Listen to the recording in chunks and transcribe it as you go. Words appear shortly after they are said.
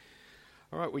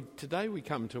All right, today we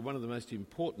come to one of the most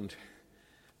important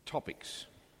topics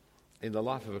in the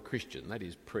life of a Christian, that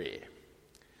is prayer.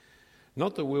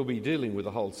 Not that we'll be dealing with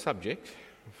the whole subject,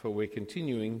 for we're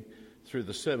continuing through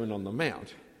the Sermon on the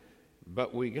Mount,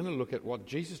 but we're going to look at what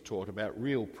Jesus taught about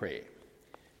real prayer.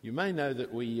 You may know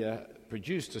that we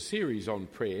produced a series on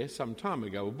prayer some time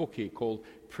ago, a book here called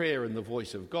Prayer and the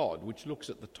Voice of God, which looks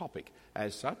at the topic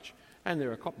as such, and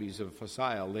there are copies for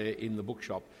sale there in the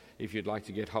bookshop if you'd like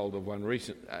to get hold of one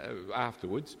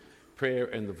afterwards, Prayer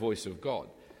and the Voice of God.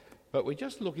 But we're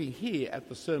just looking here at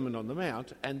the Sermon on the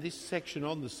Mount and this section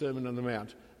on the Sermon on the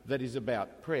Mount that is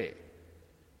about prayer.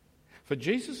 For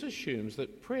Jesus assumes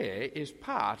that prayer is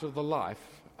part of the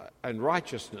life and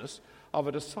righteousness of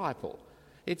a disciple.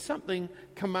 It's something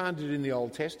commanded in the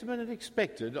Old Testament and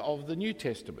expected of the New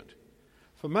Testament.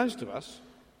 For most of us,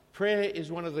 prayer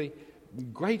is one of the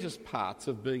greatest parts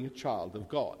of being a child of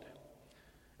God.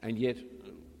 And yet,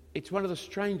 it's one of the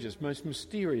strangest, most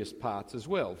mysterious parts as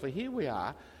well. For here we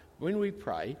are, when we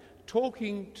pray,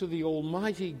 talking to the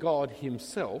Almighty God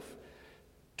himself,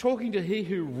 talking to he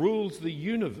who rules the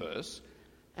universe,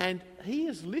 and he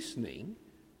is listening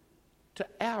to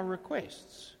our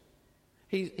requests.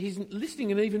 He's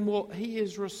listening, and even more, he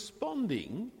is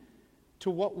responding to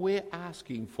what we're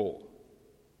asking for.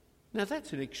 Now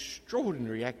that's an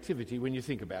extraordinary activity when you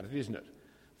think about it, isn't it?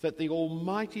 That the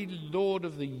Almighty Lord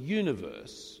of the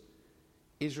universe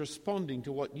is responding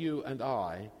to what you and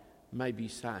I may be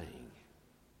saying.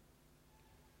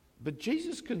 But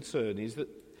Jesus' concern is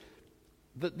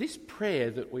that this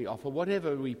prayer that we offer,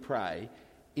 whatever we pray,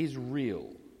 is real.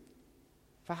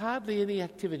 For hardly any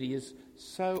activity is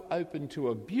so open to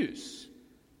abuse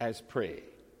as prayer,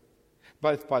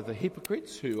 both by the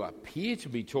hypocrites who appear to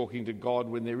be talking to God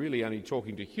when they're really only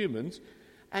talking to humans,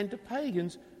 and to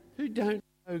pagans who don't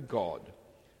know God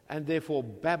and therefore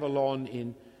babble on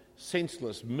in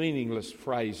senseless, meaningless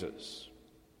phrases.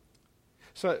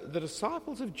 So the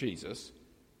disciples of Jesus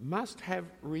must have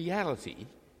reality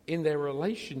in their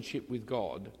relationship with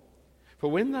God,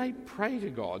 for when they pray to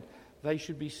God, they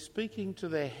should be speaking to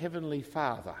their Heavenly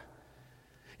Father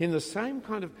in the same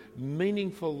kind of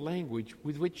meaningful language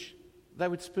with which they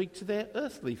would speak to their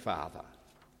earthly father.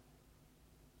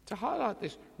 To highlight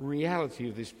this reality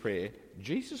of this prayer,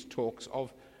 Jesus talks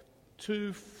of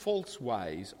two false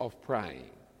ways of praying.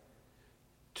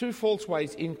 Two false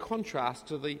ways in contrast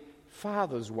to the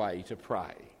Father's way to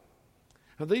pray.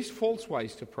 And these false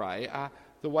ways to pray are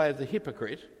the way of the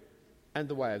hypocrite and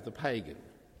the way of the pagan.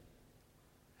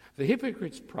 The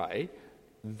hypocrites pray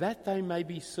that they may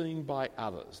be seen by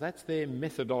others. That's their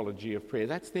methodology of prayer.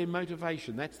 That's their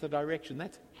motivation. That's the direction.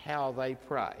 That's how they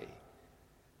pray.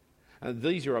 And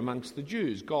these are amongst the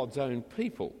Jews, God's own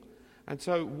people. And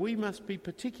so we must be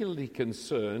particularly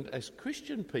concerned as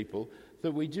Christian people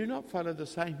that we do not follow the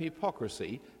same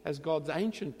hypocrisy as God's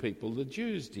ancient people, the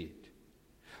Jews, did.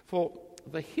 For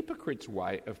the hypocrite's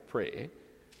way of prayer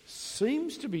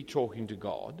seems to be talking to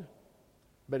God,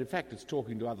 but in fact it's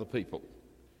talking to other people.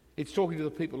 It's talking to the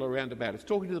people around about. It's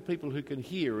talking to the people who can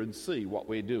hear and see what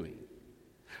we're doing.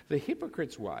 The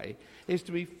hypocrite's way is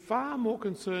to be far more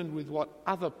concerned with what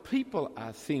other people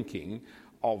are thinking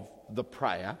of the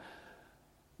prayer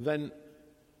than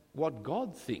what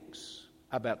God thinks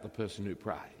about the person who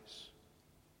prays.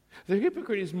 The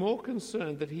hypocrite is more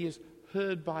concerned that he is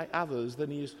heard by others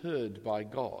than he is heard by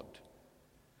God.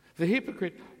 The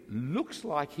hypocrite looks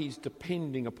like he's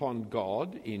depending upon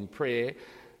God in prayer.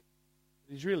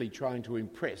 He's really trying to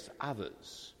impress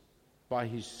others by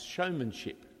his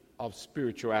showmanship of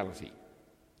spirituality.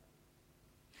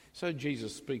 So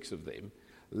Jesus speaks of them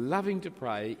loving to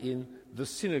pray in the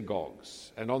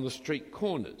synagogues and on the street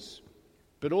corners,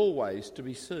 but always to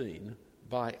be seen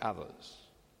by others.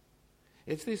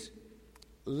 It's this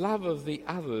love of the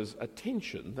other's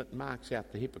attention that marks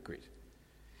out the hypocrite.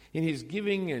 In his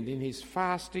giving and in his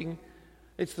fasting,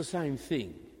 it's the same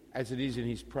thing as it is in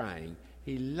his praying.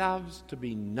 He loves to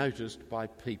be noticed by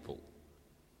people.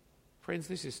 Friends,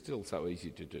 this is still so easy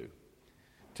to do.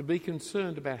 To be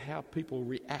concerned about how people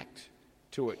react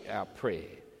to our prayer.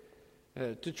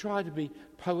 To try to be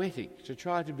poetic, to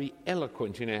try to be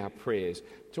eloquent in our prayers.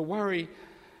 To worry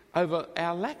over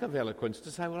our lack of eloquence,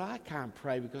 to say, well, I can't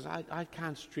pray because I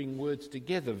can't string words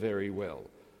together very well.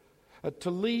 To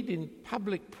lead in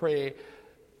public prayer,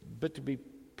 but to be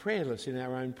prayerless in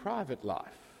our own private life.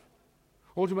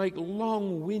 Or to make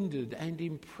long-winded and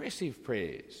impressive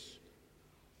prayers.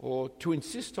 Or to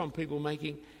insist on people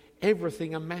making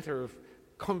everything a matter of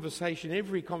conversation,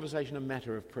 every conversation a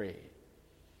matter of prayer.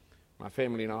 My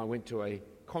family and I went to a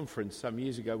conference some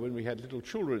years ago when we had little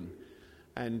children,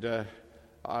 and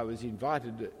I was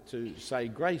invited to say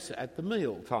grace at the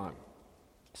meal time.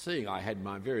 Seeing I had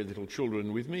my very little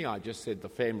children with me, I just said the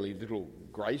family little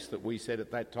grace that we said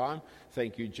at that time.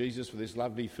 Thank you, Jesus, for this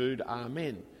lovely food.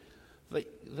 Amen.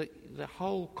 The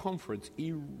whole conference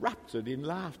erupted in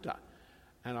laughter.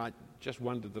 And I just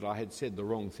wondered that I had said the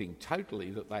wrong thing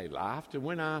totally, that they laughed. And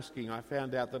when asking, I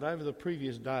found out that over the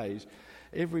previous days,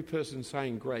 every person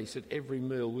saying grace at every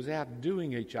meal was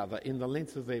outdoing each other in the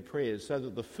length of their prayers, so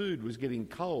that the food was getting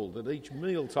cold at each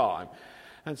meal time.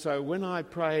 And so when I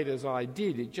prayed as I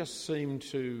did, it just seemed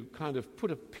to kind of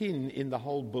put a pin in the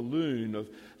whole balloon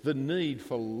of the need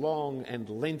for long and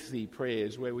lengthy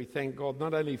prayers, where we thank God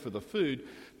not only for the food,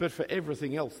 but for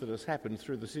everything else that has happened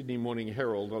through the Sydney Morning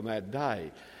Herald on that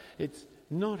day. It's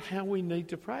not how we need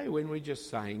to pray when we're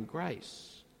just saying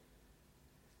grace.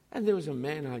 And there was a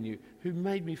man I knew who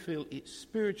made me feel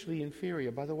spiritually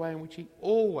inferior by the way in which he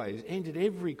always ended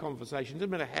every conversation, no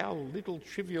matter how little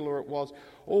trivial it was,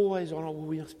 always on, oh, well,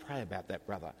 we must pray about that,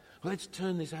 brother. Well, let's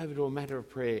turn this over to a matter of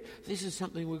prayer. This is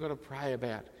something we've got to pray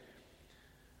about.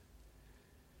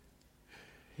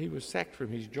 He was sacked from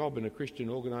his job in a Christian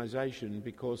organisation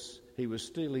because he was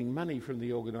stealing money from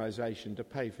the organisation to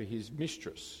pay for his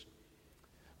mistress.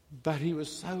 But he was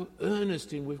so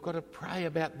earnest in, we've got to pray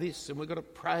about this and we've got to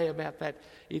pray about that.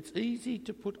 It's easy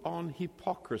to put on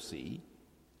hypocrisy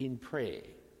in prayer.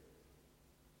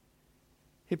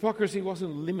 Hypocrisy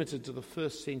wasn't limited to the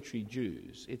first century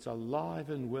Jews. It's alive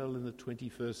and well in the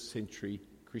 21st century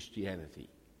Christianity.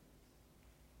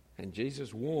 And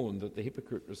Jesus warned that the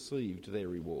hypocrite received their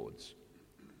rewards,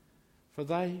 for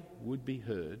they would be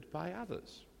heard by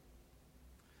others.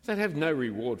 They'd have no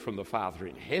reward from the Father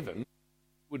in heaven.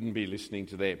 Wouldn't be listening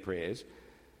to their prayers,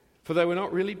 for they were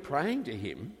not really praying to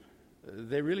him,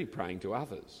 they're really praying to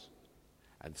others.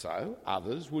 And so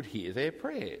others would hear their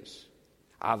prayers.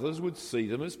 Others would see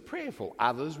them as prayerful.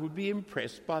 Others would be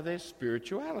impressed by their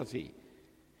spirituality.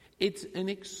 It's an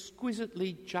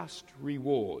exquisitely just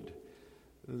reward.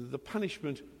 The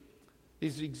punishment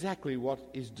is exactly what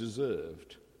is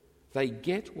deserved. They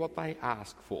get what they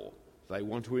ask for. They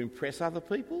want to impress other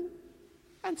people,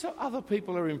 and so other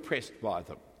people are impressed by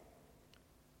them.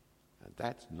 And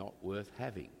that's not worth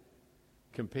having,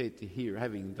 compared to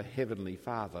having the Heavenly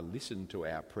Father listen to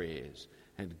our prayers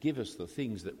and give us the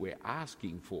things that we're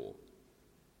asking for.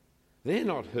 They're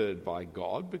not heard by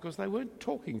God because they weren't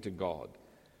talking to God.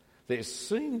 They're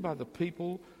seen by the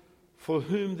people for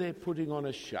whom they're putting on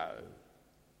a show.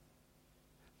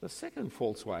 The second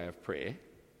false way of prayer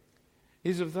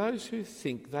is of those who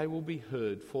think they will be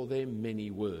heard for their many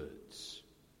words.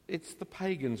 It's the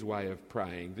pagan's way of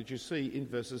praying that you see in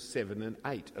verses 7 and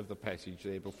 8 of the passage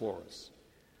there before us.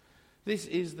 This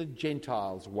is the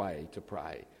Gentiles' way to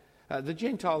pray. The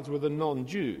Gentiles were the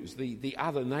non-Jews, the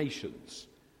other nations,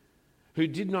 who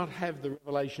did not have the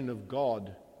revelation of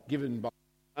God given by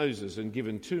Moses and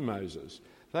given to Moses.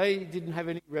 They didn't have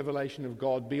any revelation of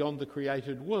God beyond the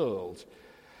created world.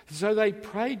 So they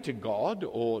prayed to God,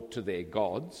 or to their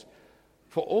gods,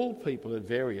 for all people at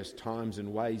various times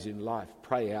and ways in life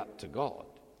pray out to God.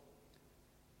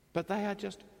 But they are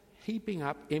just heaping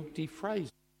up empty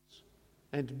phrases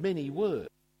and many words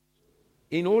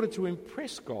in order to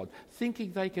impress God,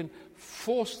 thinking they can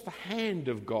force the hand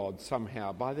of God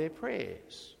somehow by their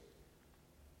prayers.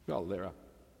 Well, there are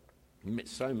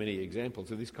so many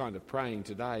examples of this kind of praying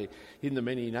today in the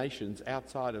many nations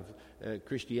outside of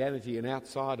Christianity and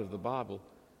outside of the Bible.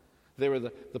 There are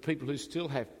the people who still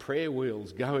have prayer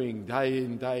wheels going day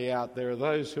in, day out. There are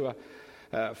those who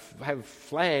have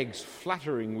flags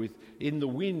fluttering in the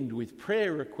wind with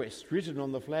prayer requests written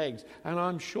on the flags. And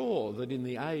I'm sure that in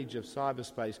the age of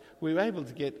cyberspace, we were able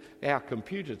to get our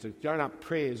computer to run up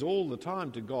prayers all the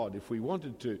time to God if we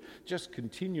wanted to, just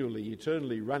continually,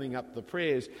 eternally running up the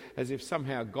prayers as if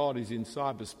somehow God is in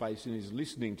cyberspace and is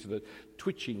listening to the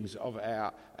twitchings of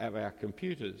our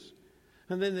computers.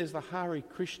 And then there's the Hare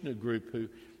Krishna group who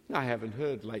I haven't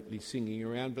heard lately singing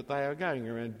around, but they are going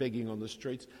around begging on the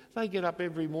streets. They get up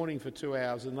every morning for 2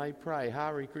 hours and they pray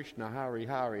Hare Krishna, Hare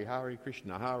Hare, Hare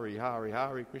Krishna, Hare Hare,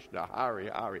 Hare Krishna, Hare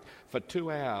Hare for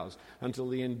 2 hours until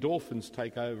the endorphins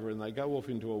take over and they go off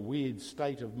into a weird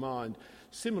state of mind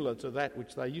similar to that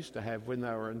which they used to have when they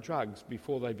were on drugs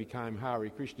before they became Hare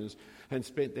Krishnas and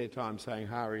spent their time saying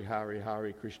Hare Hare,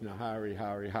 Hare Krishna, Hare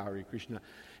Hare, Hare Krishna.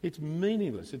 It's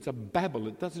meaningless. It's a babble.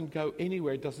 It doesn't go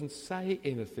anywhere. It doesn't say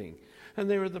anything. And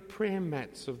there are the prayer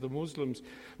mats of the Muslims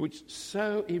which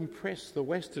so impress the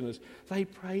Westerners. They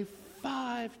pray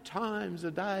 5 times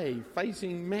a day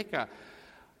facing Mecca.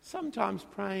 sometimes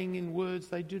praying in words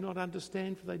they do not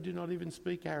understand, for they do not even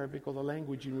speak Arabic or the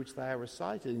language in which they are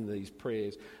reciting these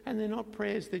prayers. And they're not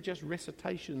prayers, they're just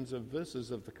recitations of verses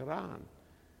of the Quran.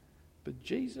 But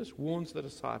Jesus warns the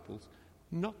disciples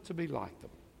not to be like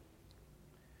them.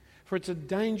 For it's a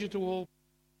danger to all,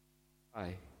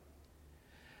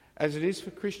 as it is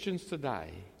for Christians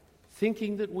today,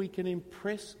 thinking that we can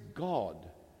impress God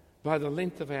by the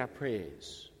length of our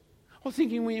prayers, or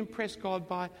thinking we impress God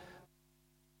by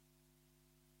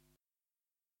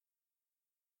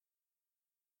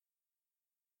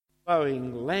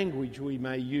flowing language we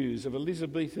may use of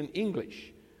Elizabethan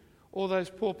English, or those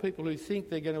poor people who think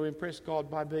they're going to impress God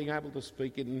by being able to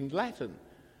speak it in Latin,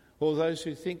 or those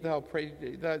who think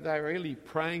they're really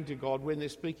praying to God when they're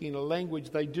speaking in a language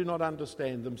they do not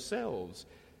understand themselves.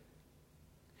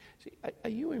 See, are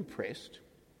you impressed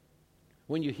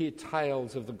when you hear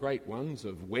tales of the great ones,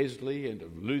 of Wesley and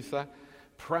of Luther,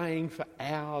 praying for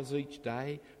hours each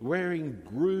day, wearing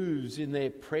grooves in their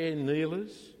prayer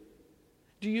kneelers?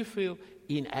 Do you feel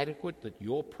inadequate that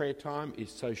your prayer time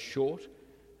is so short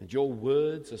and your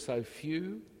words are so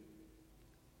few?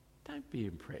 Don't be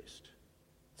impressed.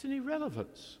 It's an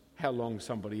irrelevance how long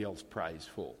somebody else prays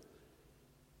for.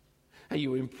 Are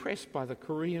you impressed by the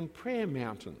Korean prayer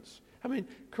mountains? I mean,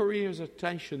 Korea is a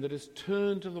nation that has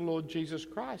turned to the Lord Jesus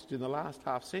Christ in the last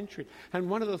half century. And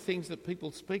one of the things that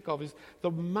people speak of is the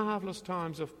marvellous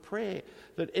times of prayer,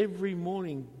 that every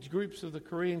morning groups of the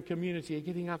Korean community are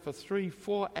getting up for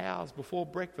 3-4 hours before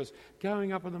breakfast,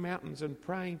 going up in the mountains and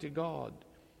praying to God.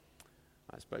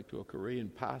 I spoke to a Korean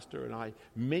pastor and I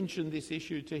mentioned this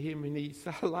issue to him, and he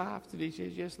laughed and he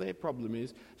says, yes, their problem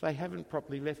is they haven't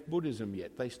properly left Buddhism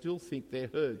yet. They still think they're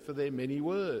heard for their many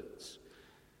words.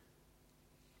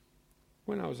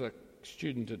 When I was a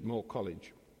student at Moore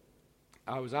College,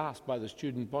 I was asked by the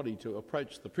student body to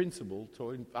approach the principal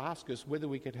to ask us whether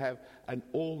we could have an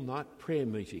all-night prayer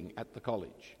meeting at the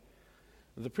college.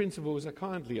 The principal was a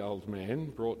kindly old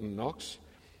man, Broughton Knox,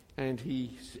 and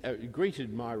he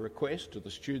greeted my request, or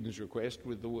the student's request,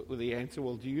 with the answer,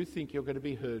 well, do you think you're going to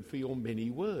be heard for your many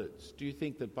words? Do you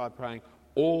think that by praying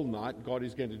all night God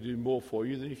is going to do more for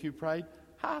you than if you prayed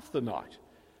half the night,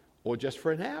 or just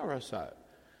for an hour or so?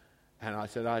 And I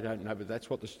said, I don't know, but that's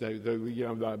what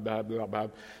blah, blah, blah.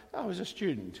 I was a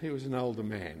student. He was an older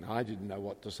man. I didn't know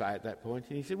what to say at that point.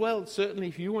 And he said, well, certainly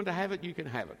if you want to have it, you can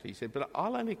have it. He said, but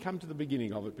I'll only come to the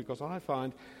beginning of it because I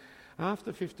find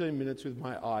after 15 minutes with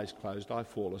my eyes closed, I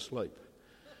fall asleep.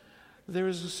 There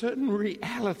is a certain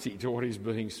reality to what is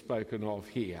being spoken of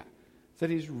here that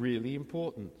is really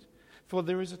important. For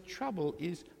there is a trouble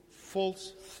is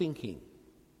false thinking.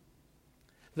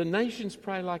 The nations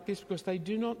pray like this because they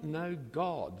do not know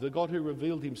God, the God who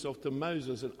revealed himself to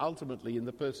Moses and ultimately in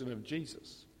the person of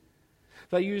Jesus.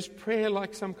 They use prayer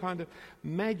like some kind of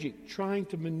magic, trying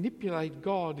to manipulate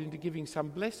God into giving some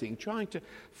blessing, trying to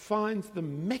find the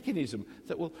mechanism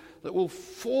that will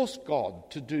force God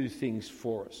to do things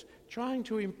for us, trying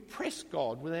to impress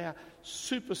God with our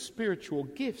super spiritual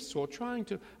gifts, or trying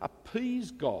to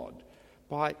appease God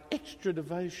by extra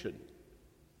devotion.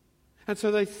 And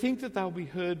so they think that they'll be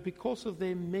heard because of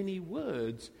their many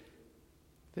words.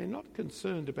 They're not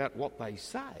concerned about what they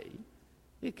say.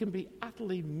 It can be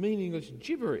utterly meaningless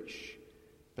gibberish,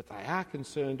 but they are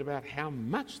concerned about how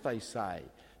much they say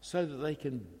so that they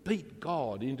can beat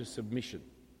God into submission.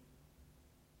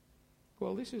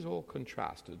 Well, this is all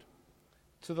contrasted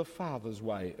to the Father's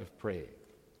way of prayer.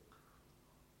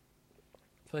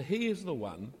 For he is the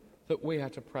one that we are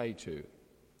to pray to,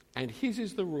 and his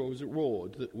is the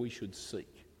reward that we should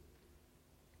seek.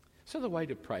 So the way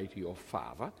to pray to your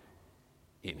Father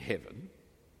in heaven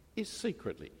is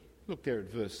secretly. Look there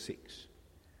at verse 6.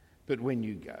 But when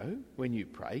you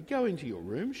pray, go into your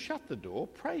room, shut the door,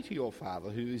 pray to your Father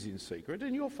who is in secret,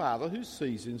 and your Father who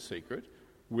sees in secret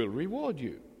will reward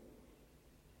you.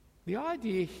 The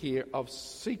idea here of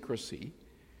secrecy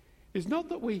is not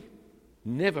that we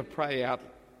never pray out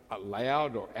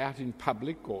aloud or out in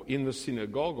public or in the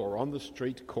synagogue or on the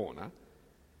street corner,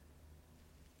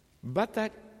 but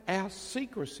that our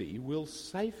secrecy will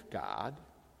safeguard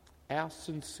our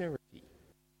sincerity.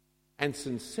 And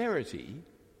sincerity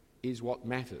is what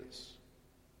matters.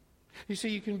 You see,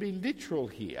 you can be literal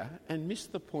here and miss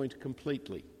the point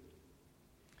completely.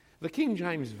 The King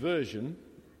James Version,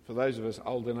 for those of us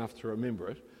old enough to remember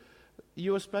it,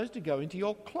 you are supposed to go into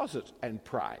your closet and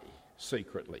pray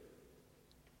secretly.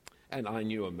 And I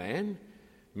knew a man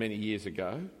many years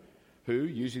ago who,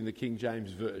 using the King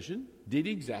James Version, did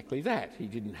exactly that. He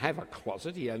didn't have a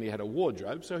closet, he only had a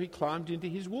wardrobe, so he climbed into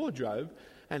his wardrobe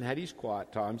and had his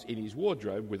quiet times in his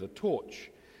wardrobe with a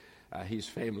torch. His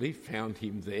family found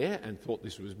him there and thought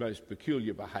this was most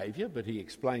peculiar behaviour, but he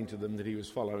explained to them that he was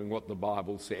following what the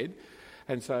Bible said.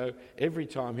 And so every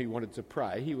time he wanted to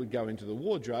pray, he would go into the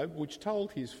wardrobe, which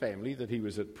told his family that he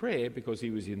was at prayer because he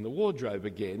was in the wardrobe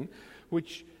again,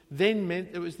 which then meant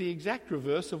it was the exact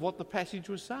reverse of what the passage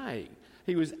was saying.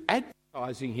 He was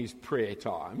advertising his prayer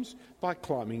times by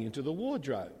climbing into the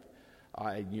wardrobe.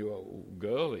 I knew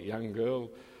a young girl,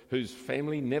 whose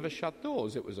family never shut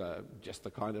doors. It was just the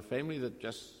kind of family that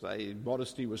just,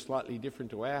 modesty was slightly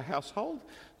different to our household.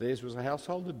 Theirs was a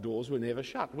household that doors were never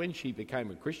shut. When she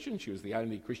became a Christian, she was the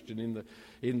only Christian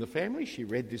in the family. She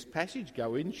read this passage,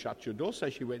 go in, shut your door, so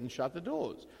she went and shut the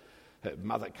doors. Her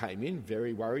mother came in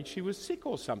very worried she was sick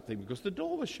or something because the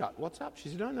door was shut. What's up? She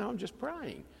said, no, I'm just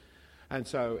praying. And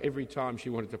so every time she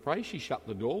wanted to pray, she shut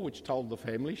the door, which told the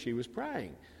family she was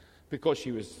praying. Because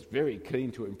she was very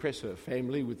keen to impress her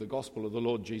family with the gospel of the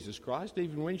Lord Jesus Christ,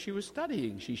 even when she was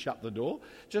studying, she shut the door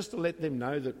just to let them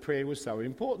know that prayer was so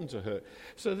important to her.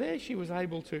 So there she was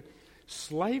able to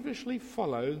slavishly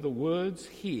follow the words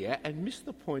here and miss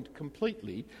the point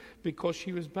completely, because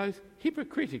she was both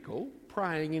hypocritical,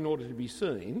 praying in order to be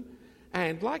seen,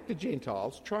 and, like the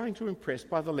Gentiles, trying to impress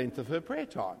by the length of her prayer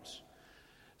times.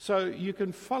 So you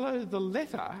can follow the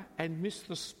letter and miss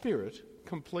the spirit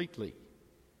completely.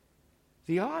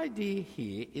 The idea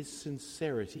here is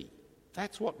sincerity.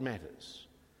 That's what matters.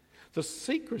 The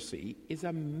secrecy is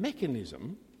a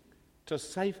mechanism to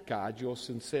safeguard your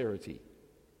sincerity.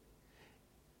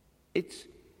 It's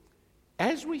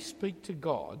as we speak to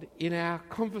God in our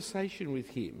conversation with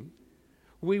him,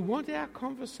 we want our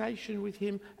conversation with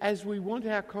him as we want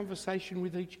our conversation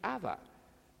with each other,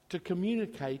 to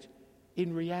communicate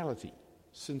in reality,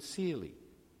 sincerely,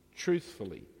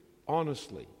 truthfully,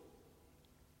 honestly.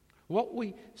 What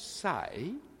we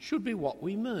say should be what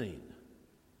we mean.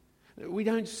 We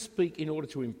don't speak in order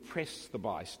to impress the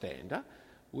bystander.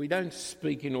 We don't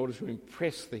speak in order to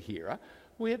impress the hearer.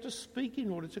 We have to speak in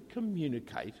order to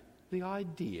communicate the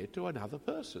idea to another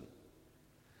person.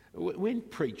 When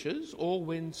preachers or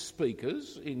when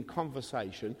speakers in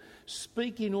conversation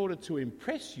speak in order to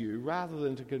impress you rather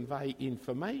than to convey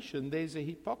information, there's a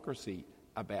hypocrisy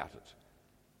about it.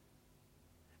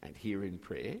 And here in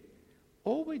prayer,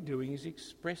 all we're doing is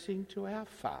expressing to our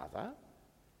Father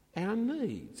our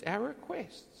needs, our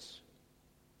requests.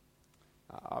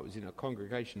 I was in a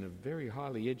congregation of very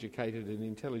highly educated and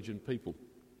intelligent people,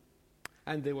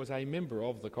 and there was a member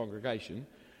of the congregation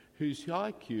whose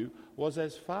IQ was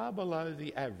as far below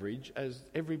the average as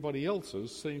everybody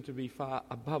else's seemed to be far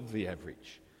above the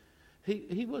average.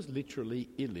 He was literally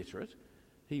illiterate.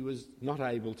 He was not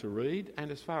able to read, and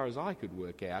as far as I could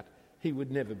work out, he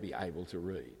would never be able to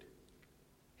read.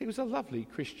 He was a lovely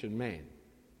Christian man.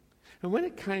 And when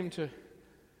it came to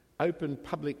open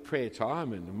public prayer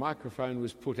time and the microphone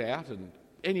was put out and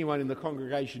anyone in the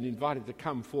congregation invited to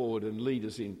come forward and lead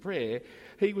us in prayer,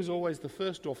 he was always the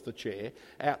first off the chair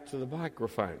out to the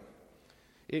microphone.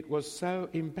 It was so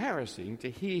embarrassing to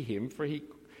hear him, for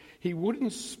he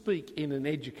wouldn't speak in an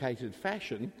educated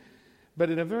fashion, but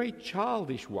in a very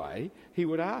childish way, he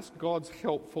would ask God's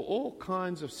help for all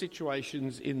kinds of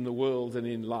situations in the world and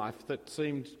in life that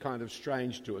seemed kind of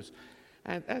strange to us.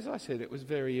 And as I said, it was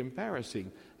very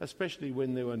embarrassing, especially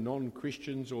when there were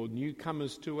non-Christians or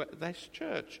newcomers to this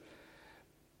church.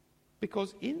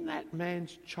 Because in that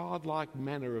man's childlike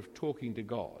manner of talking to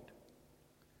God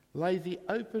lay the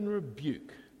open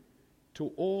rebuke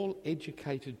to all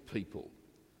educated people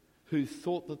who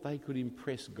thought that they could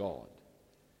impress God.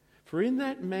 For in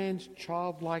that man's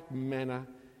childlike manner,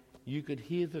 you could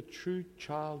hear the true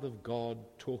child of God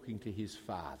talking to his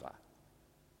Father.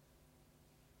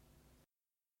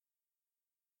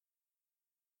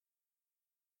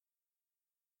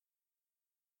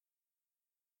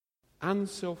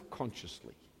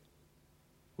 Unself-consciously,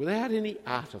 without any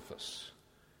artifice.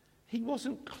 He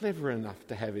wasn't clever enough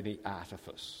to have any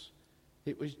artifice.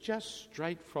 It was just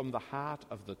straight from the heart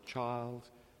of the child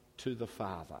to the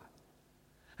Father.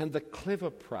 And the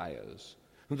clever prayers,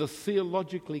 and the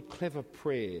theologically clever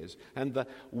prayers, and the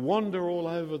wander all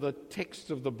over the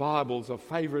text of the Bibles of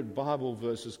favourite Bible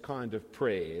verses kind of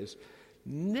prayers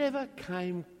never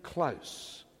came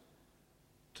close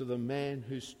to the man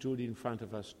who stood in front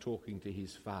of us talking to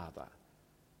his Father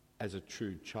as a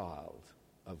true child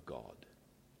of God.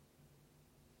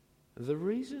 The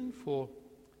reason for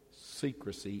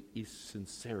secrecy is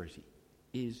sincerity,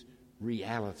 is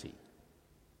reality.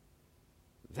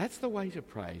 That's the way to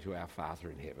pray to our Father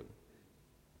in heaven.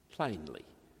 Plainly,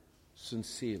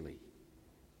 sincerely,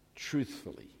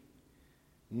 truthfully,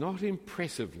 not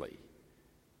impressively,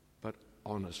 but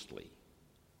honestly.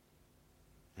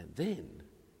 And then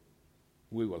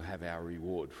we will have our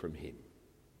reward from him.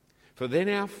 For then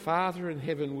our Father in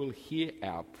heaven will hear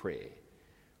our prayer,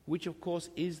 which of course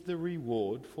is the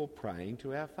reward for praying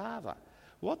to our Father.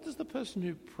 What does the person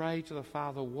who prays to the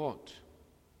Father want?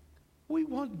 We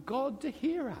want God to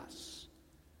hear us.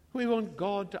 We want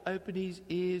God to open his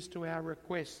ears to our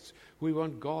requests. We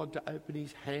want God to open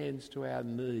his hands to our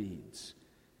needs.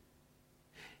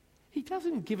 He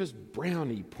doesn't give us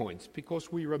brownie points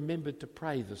because we remembered to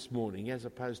pray this morning as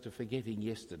opposed to forgetting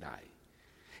yesterday.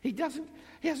 He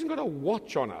hasn't got a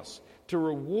watch on us to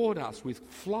reward us with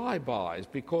flybys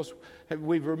because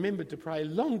we've remembered to pray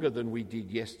longer than we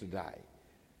did yesterday.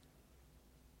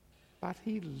 But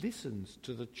he listens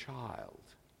to the child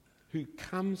who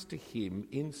comes to him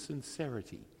in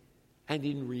sincerity and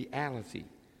in reality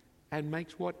and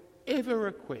makes whatever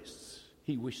requests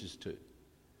he wishes to.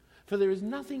 For there is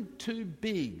nothing too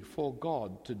big for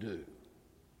God to do,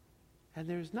 and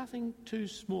there is nothing too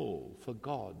small for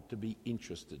God to be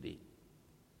interested in.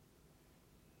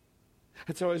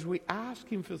 And so as we ask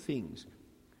him for things,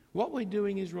 what we're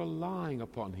doing is relying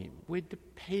upon him. We're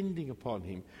depending upon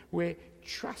him. We're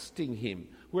trusting him.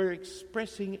 We're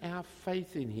expressing our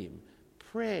faith in him.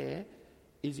 Prayer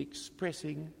is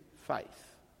expressing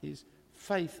faith, is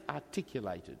faith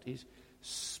articulated, is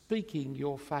speaking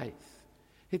your faith.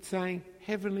 It's saying,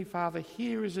 Heavenly Father,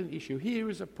 here is an issue, here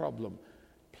is a problem.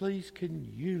 Please,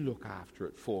 can you look after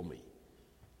it for me?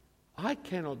 I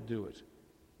cannot do it.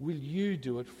 Will you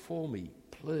do it for me,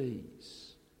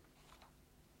 please?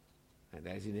 And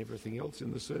as in everything else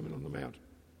in the Sermon on the Mount,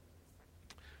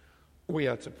 we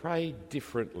are to pray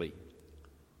differently.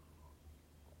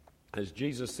 As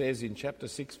Jesus says in chapter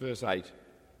 6, verse 8,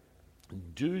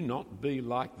 do not be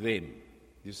like them.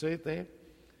 You see it there?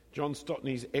 John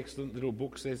Stotney's excellent little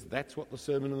book says that's what the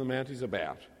Sermon on the Mount is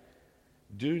about.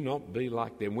 Do not be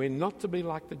like them. We're not to be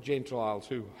like the Gentiles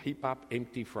who heap up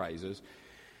empty phrases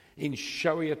in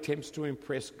showy attempts to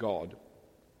impress God,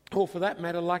 or for that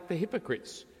matter, like the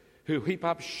hypocrites who heap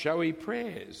up showy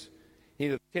prayers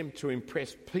in an attempt to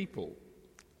impress people.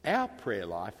 Our prayer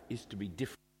life is to be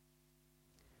different.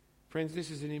 Friends,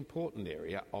 this is an important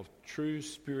area of true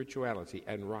spirituality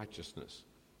and righteousness.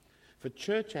 For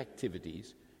church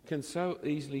activities can so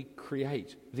easily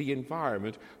create the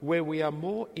environment where we are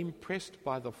more impressed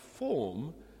by the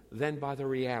form than by the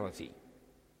reality.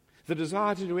 The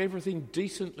desire to do everything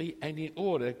decently and in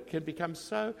order can become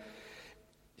so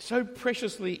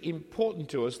preciously important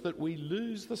to us that we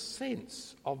lose the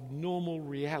sense of normal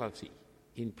reality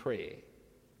in prayer,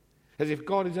 as if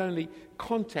God is only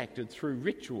contacted through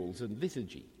rituals and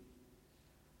liturgy.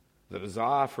 The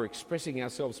desire for expressing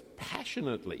ourselves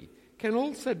passionately can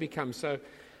also become so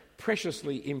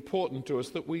preciously important to us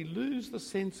that we lose the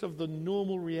sense of the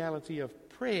normal reality of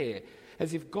prayer,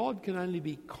 as if God can only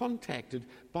be contacted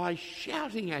by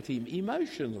shouting at him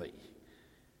emotionally.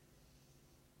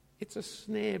 It's a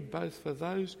snare both for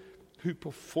those who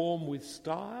perform with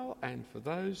style and for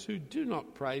those who do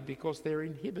not pray because they're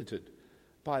inhibited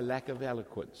by lack of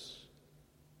eloquence.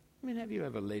 I mean, have you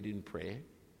ever led in prayer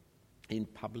in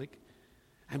public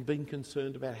and been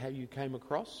concerned about how you came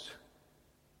across?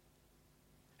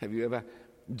 Have you ever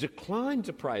declined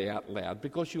to pray out loud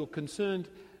because you're concerned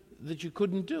that you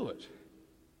couldn't do it?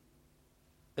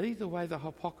 Either way, the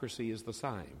hypocrisy is the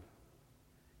same.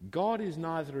 God is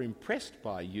neither impressed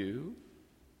by you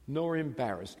nor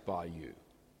embarrassed by you.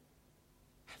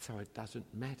 So it doesn't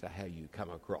matter how you come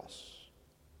across.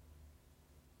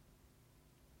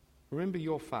 Remember,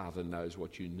 your Father knows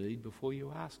what you need before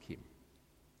you ask him.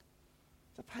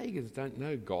 The pagans don't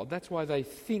know God. That's why they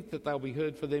think that they'll be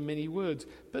heard for their many words.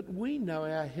 But we know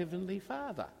our Heavenly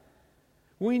Father.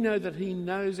 We know that he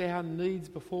knows our needs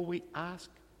before we ask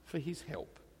for his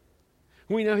help.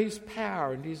 We know his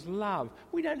power and his love.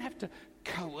 We don't have to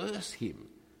coerce him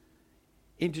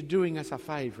into doing us a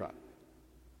favour.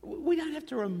 We don't have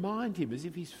to remind him as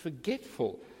if he's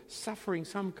forgetful, suffering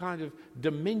some kind of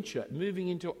dementia, moving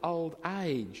into old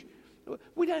age.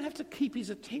 We don't have to keep his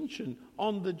attention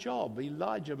on the job.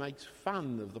 Elijah makes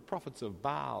fun of the prophets of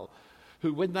Baal,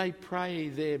 who when they pray,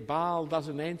 their Baal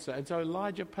doesn't answer. And so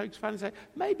Elijah pokes fun and says,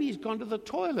 maybe he's gone to the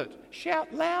toilet.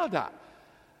 Shout louder.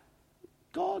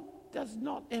 God does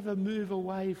not ever move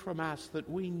away from us that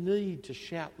we need to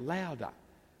shout louder,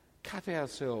 cut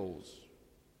ourselves.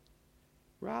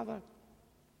 Rather,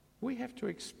 we have to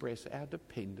express our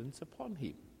dependence upon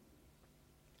him.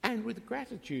 And with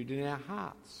gratitude in our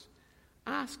hearts,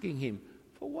 asking him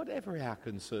for whatever our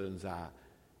concerns are,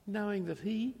 knowing that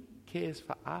he cares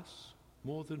for us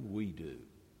more than we do.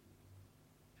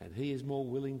 And he is more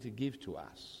willing to give to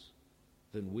us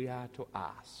than we are to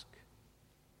ask.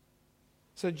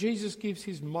 So Jesus gives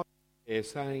his model They're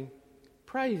saying,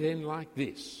 pray then like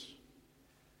this.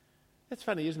 That's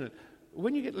funny, isn't it?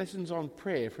 When you get lessons on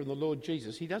prayer from the Lord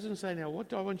Jesus, he doesn't say, now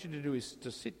what I want you to do is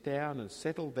to sit down and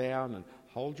settle down and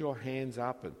hold your hands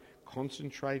up and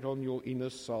concentrate on your inner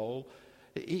soul.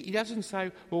 He doesn't say,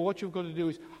 well, what you've got to do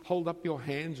is hold up your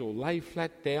hands or lay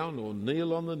flat down or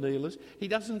kneel on the kneelers. He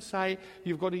doesn't say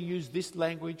you've got to use this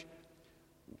language.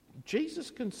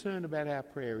 Jesus' concern about our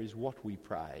prayer is what we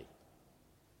pray.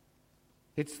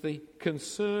 It's the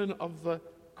concern of the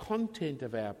content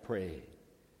of our prayer.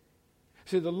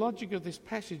 See, the logic of this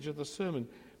passage of the sermon,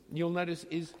 you'll notice,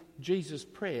 is Jesus'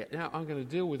 prayer. Now, I'm going to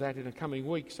deal with that in a coming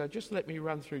week, so just let me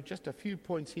run through just a few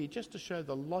points here just to show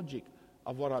the logic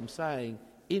of what I'm saying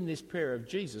in this prayer of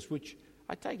Jesus, which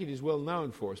I take it is well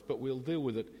known for us, but we'll deal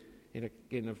with it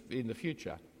in the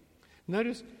future.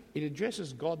 Notice it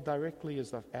addresses God directly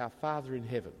as our Father in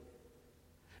heaven.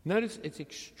 Notice it's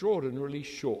extraordinarily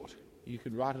short. You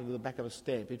can write it on the back of a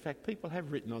stamp. In fact, people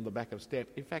have written on the back of stamp.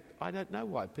 In fact, I don't know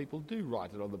why people do write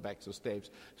it on the backs of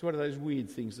stamps. It's one of those weird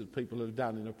things that people have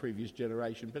done in a previous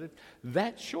generation. But it's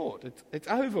that short. It's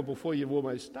over before you've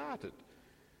almost started.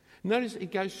 Notice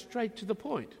it goes straight to the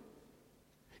point.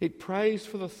 It prays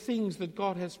for the things that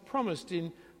God has promised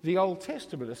in the Old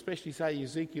Testament, especially, say,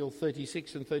 Ezekiel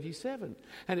 36 and 37.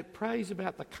 And it prays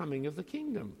about the coming of the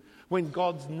kingdom, when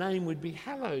God's name would be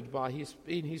hallowed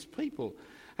in his people,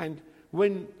 and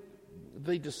when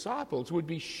the disciples would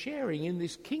be sharing in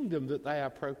this kingdom that they are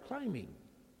proclaiming.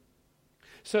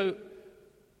 So,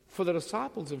 for the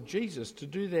disciples of Jesus to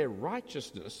do their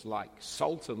righteousness like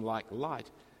salt and like light,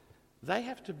 they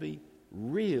have to be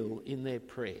real in their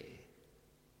prayer.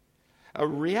 A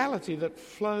reality that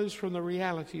flows from the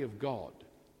reality of God.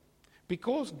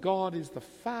 Because God is the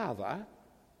Father,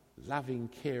 loving,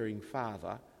 caring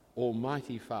Father,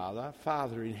 Almighty Father,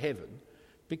 Father in heaven,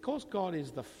 because God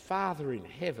is the Father in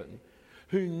heaven,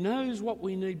 who knows what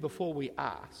we need before we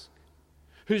ask,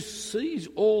 who sees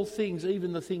all things,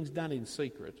 even the things done in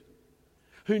secret,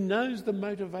 who knows the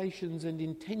motivations and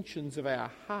intentions of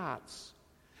our hearts,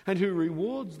 and who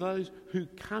rewards those who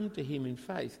come to him in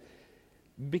faith.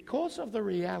 Because of the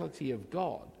reality of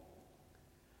God,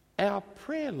 our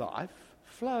prayer life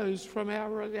flows from our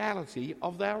reality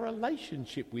of our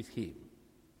relationship with him.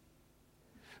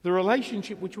 The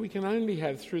relationship which we can only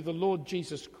have through the Lord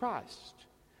Jesus Christ.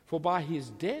 For by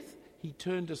his death he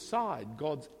turned aside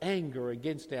God's anger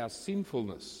against our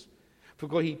sinfulness. For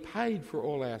God, he paid for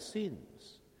all our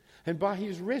sins. And by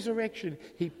his resurrection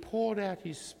he poured out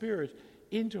his Spirit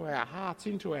into our hearts,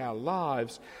 into our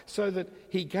lives, so that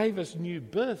he gave us new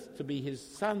birth to be his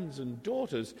sons and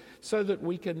daughters, so that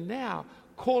we can now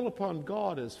call upon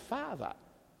God as Father.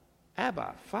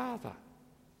 Abba, Father.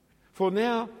 For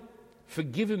now,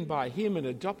 forgiven by him and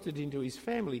adopted into his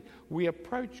family, we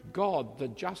approach God, the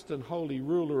just and holy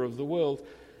ruler of the world,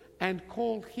 and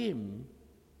call him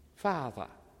Father,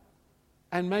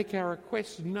 and make our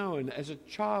requests known as a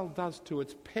child does to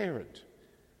its parent,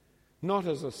 not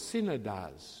as a sinner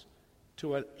does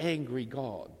to an angry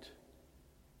God,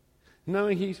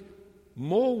 knowing he's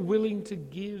more willing to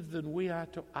give than we are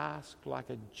to ask, like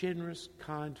a generous,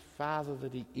 kind Father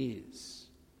that he is.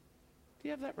 Do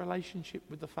you have that relationship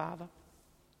with the Father?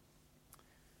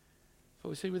 For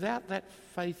we see, without that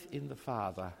faith in the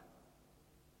Father,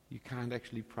 you can't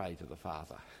actually pray to the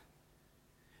Father.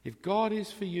 If God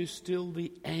is for you still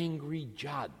the angry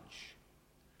judge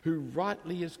who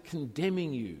rightly is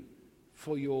condemning you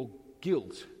for your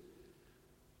guilt,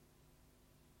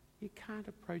 you can't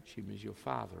approach him as your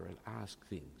Father and ask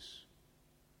things,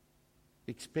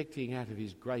 expecting out of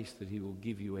his grace that he will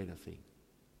give you anything.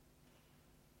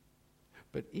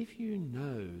 But if you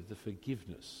know the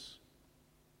forgiveness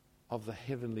of the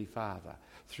Heavenly Father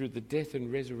through the death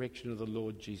and resurrection of the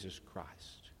Lord Jesus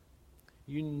Christ,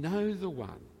 you know the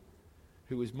one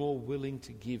who is more willing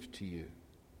to give to you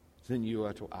than you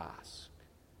are to ask.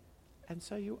 And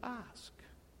so you ask.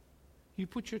 You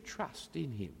put your trust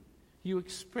in him. You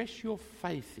express your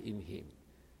faith in him.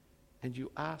 And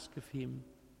you ask of him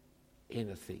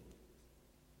anything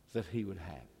that he would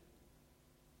have.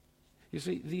 You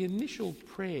see, the initial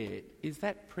prayer is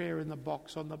that prayer in the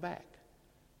box on the back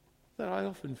that I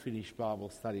often finish Bible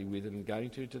study with and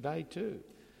going to today too.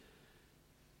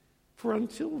 For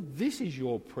until this is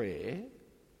your prayer,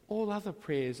 all other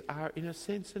prayers are in a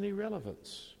sense an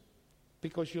irrelevance,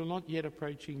 because you're not yet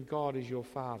approaching God as your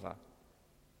Father.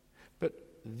 But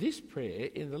this prayer,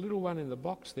 in the little one in the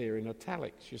box there in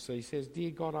italics, you see, says,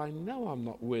 Dear God, I know I'm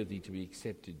not worthy to be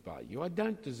accepted by you. I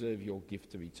don't deserve your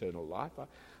gift of eternal life.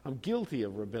 I'm guilty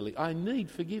of rebellion. I need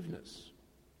forgiveness.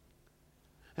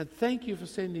 And thank you for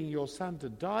sending your Son to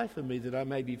die for me that I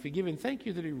may be forgiven. Thank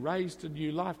you that he raised a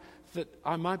new life, that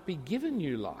I might be given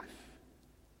new life.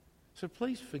 So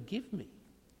please forgive me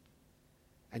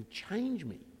and change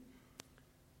me,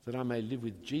 that I may live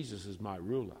with Jesus as my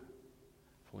ruler.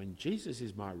 For when Jesus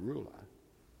is my ruler,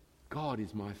 God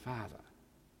is my Father.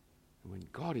 And when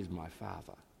God is my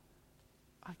Father,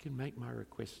 I can make my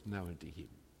requests known to him.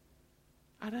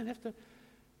 I don't have to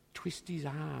twist his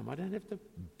arm. I don't have to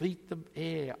beat the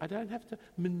air. I don't have to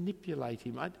manipulate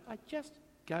him. I just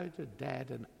go to Dad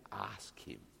and ask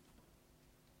him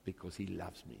because he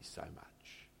loves me so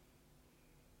much.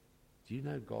 Do you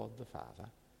know God the Father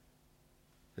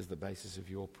as the basis of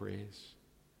your prayers?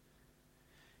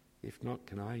 If not,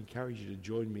 can I encourage you to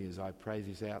join me as I pray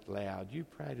this out loud? You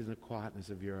pray it in the quietness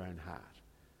of your own heart.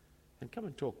 And come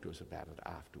and talk to us about it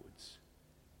afterwards.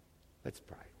 Let's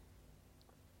pray.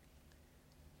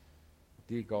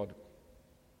 Dear God,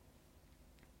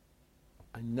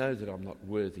 I know that I'm not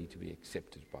worthy to be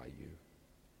accepted by you.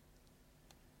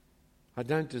 I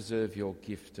don't deserve your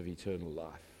gift of eternal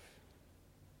life.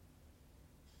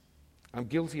 I'm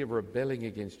guilty of rebelling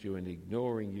against you and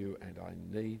ignoring you, and I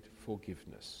need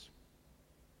forgiveness.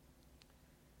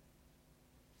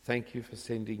 Thank you for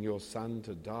sending your Son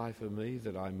to die for me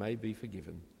that I may be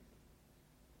forgiven.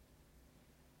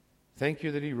 Thank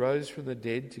you that he rose from the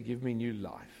dead to give me new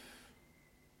life.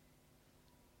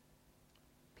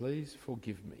 Please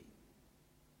forgive me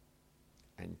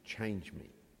and change me,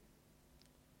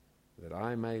 that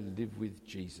I may live with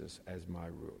Jesus as my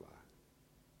ruler.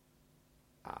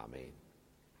 Amen.